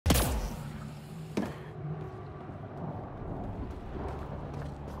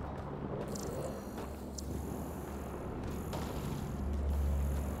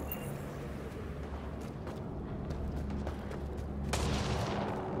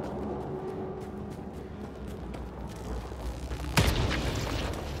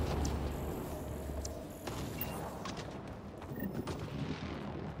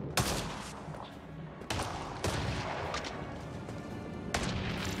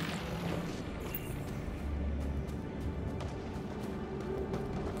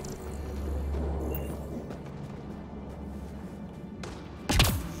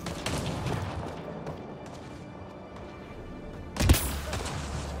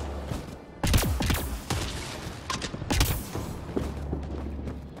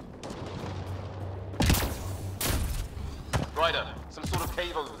Ryder, some sort of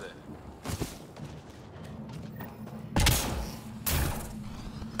cave over there.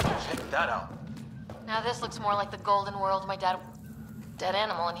 Check that out. Now this looks more like the golden world my dad... Dead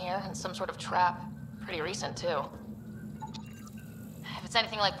animal in here, and some sort of trap. Pretty recent, too. If it's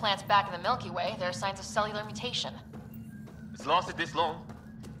anything like plants back in the Milky Way, there are signs of cellular mutation. It's lasted this long.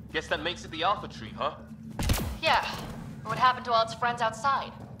 Guess that makes it the Alpha Tree, huh? Yeah. What happened to all its friends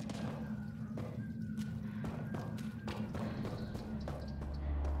outside?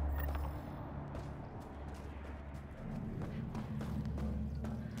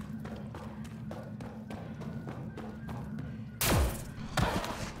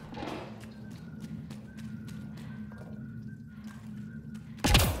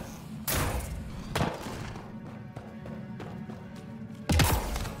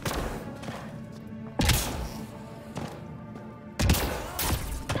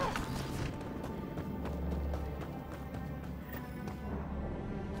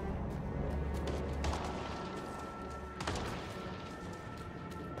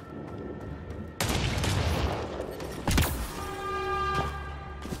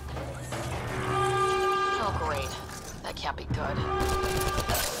 Can't be good.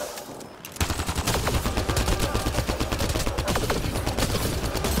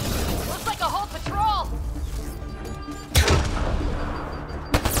 Looks like a whole patrol!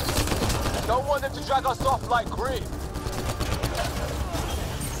 Don't want them to drag us off like green.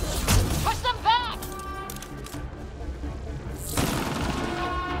 Push them back!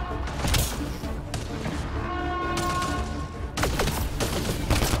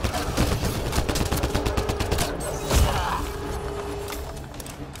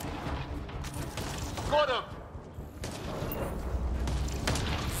 Got him!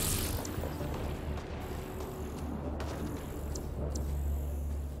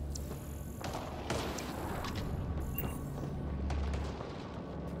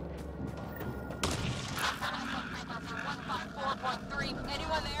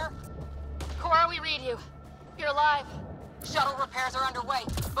 Anyone there? Cora, we read you. You're alive. Shuttle repairs are underway,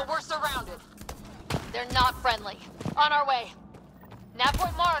 but we're surrounded. They're not friendly. On our way. Nav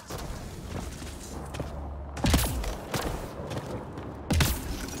point marked.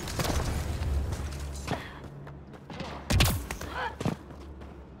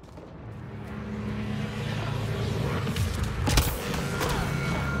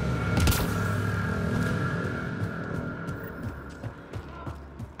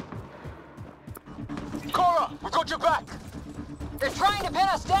 Cora, we got your back! They're trying to pin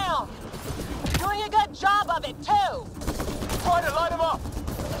us down! Doing a good job of it, too! Try to light them up!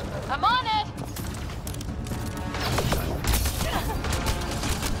 I'm on it!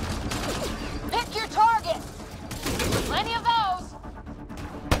 Pick your target! Plenty of those!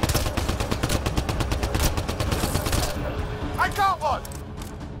 I got one!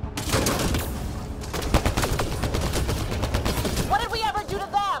 What did we ever do to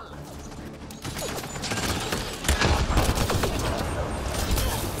them?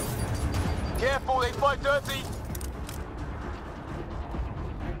 Careful, they fight dirty!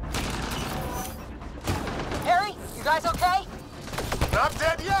 Harry, you guys okay? Not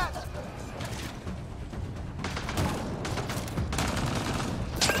dead yet!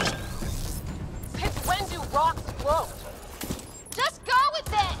 Since when do rocks float? Just go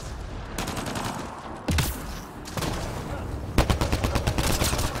with it!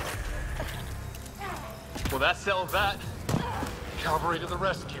 Well, that settled that. Cavalry to the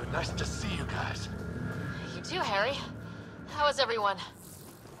rescue. Nice to see you guys. You too, Harry. How is everyone?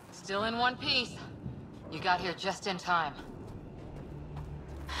 Still in one piece. You got here just in time.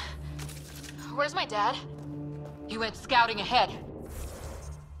 Where's my dad? He went scouting ahead.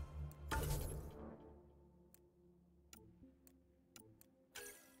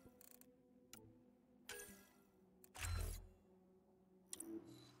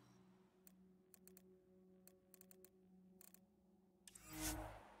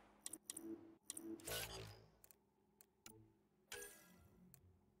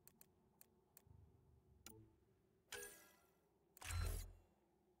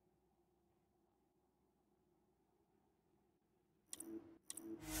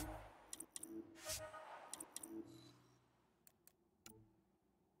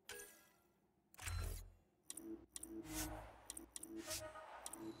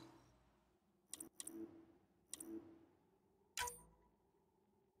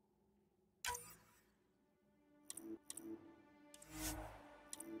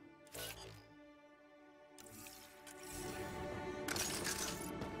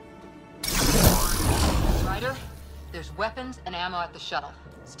 Ryder, there's weapons and ammo at the shuttle.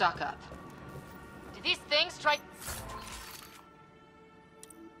 Stock up. Did these things try...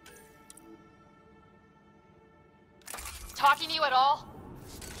 talking to you at all?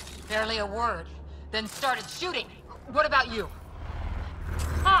 Barely a word. Then started shooting. What about you?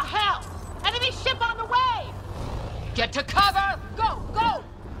 Ah, hell! Enemy ship on the way! Get to cover! Go! Go!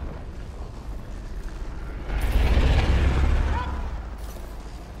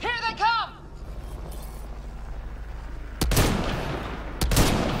 Here they come!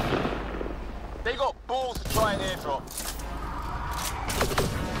 They got balls to try and airdrop.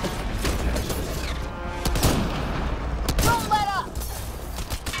 Don't let up!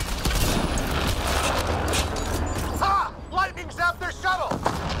 Ha! Lightning zapped their shuttle!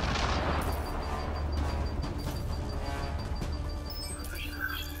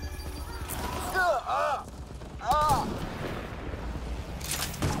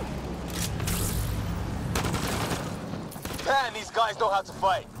 Man, these guys know how to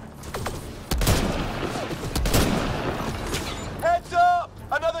fight. Heads up!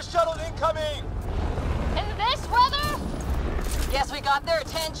 Another shuttle incoming! In this weather? Guess we got their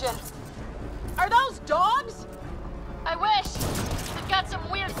attention. Are those dogs? I wish. They've got some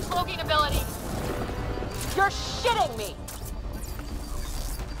weird cloaking ability. You're shitting me!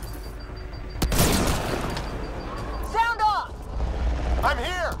 Sound off! I'm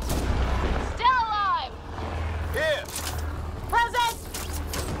here! Still alive! Here! Present!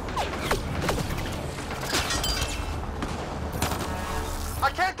 I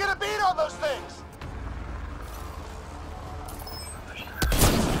can't get a beat on those things!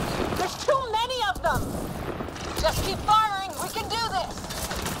 There's too many of them! Just keep firing, we can do this!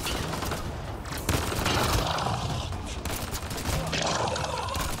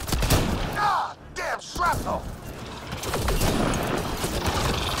 Ah! Damn shrapnel!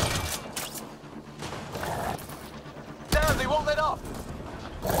 Damn, they won't let up!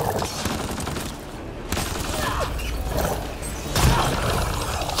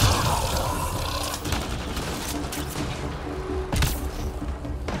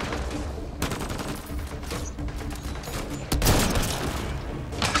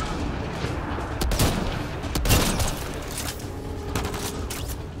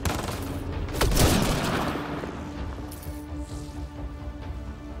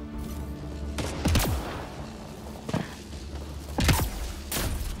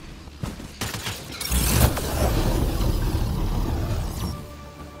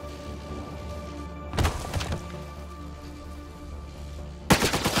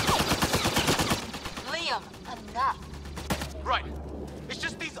 Enough. Right. It's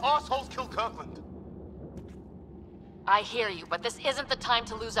just these assholes killed Kirkland. I hear you, but this isn't the time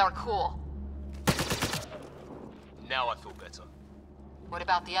to lose our cool. Now I feel better. What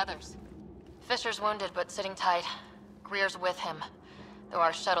about the others? Fisher's wounded, but sitting tight. Greer's with him, though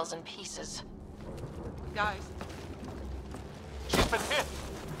our shuttle's in pieces. Guys. She's been hit.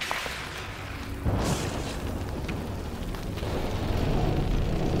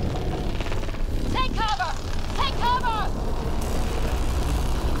 Take cover! Take cover!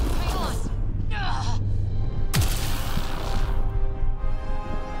 Hang on. Ugh.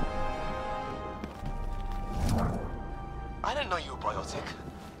 I didn't know you were biotic.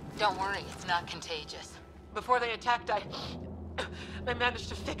 Don't worry, it's not contagious. Before they attacked, I managed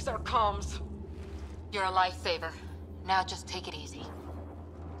to fix our comms. You're a lifesaver. Now just take it easy.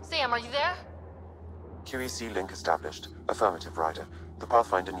 Sam, are you there? QEC link established. Affirmative, Ryder. The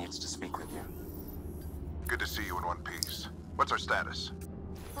Pathfinder needs to speak with you. Good to see you in one piece. What's our status?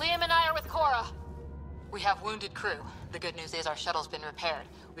 Liam and I are with Cora. We have wounded crew. The good news is our shuttle's been repaired.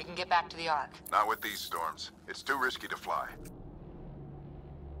 We can get back to the Ark. Not with these storms. It's too risky to fly.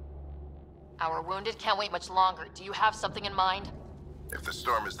 Our wounded can't wait much longer. Do you have something in mind? If the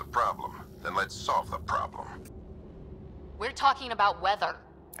storm is the problem, then let's solve the problem. We're talking about weather.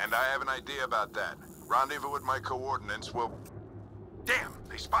 And I have an idea about that. Rendezvous with my coordinates will... Damn,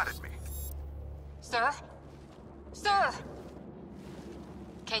 they spotted me. Sir? Sir!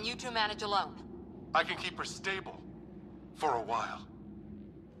 Can you two manage alone? I can keep her stable. For a while.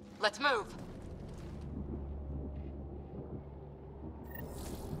 Let's move.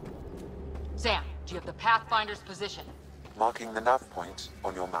 Sam, do you have the Pathfinder's position? Marking the nav point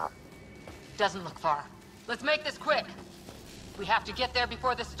on your map. Doesn't look far. Let's make this quick. We have to get there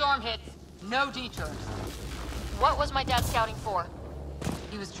before the storm hits. No detours. What was my dad scouting for?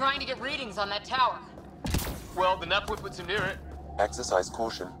 He was trying to get readings on that tower. Well, the Nepwith puts him near it. Exercise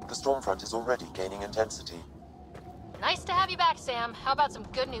caution. The storm front is already gaining intensity. Nice to have you back, Sam. How about some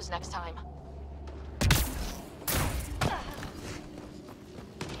good news next time?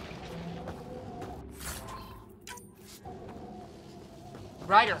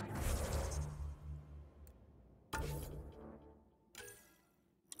 Ryder.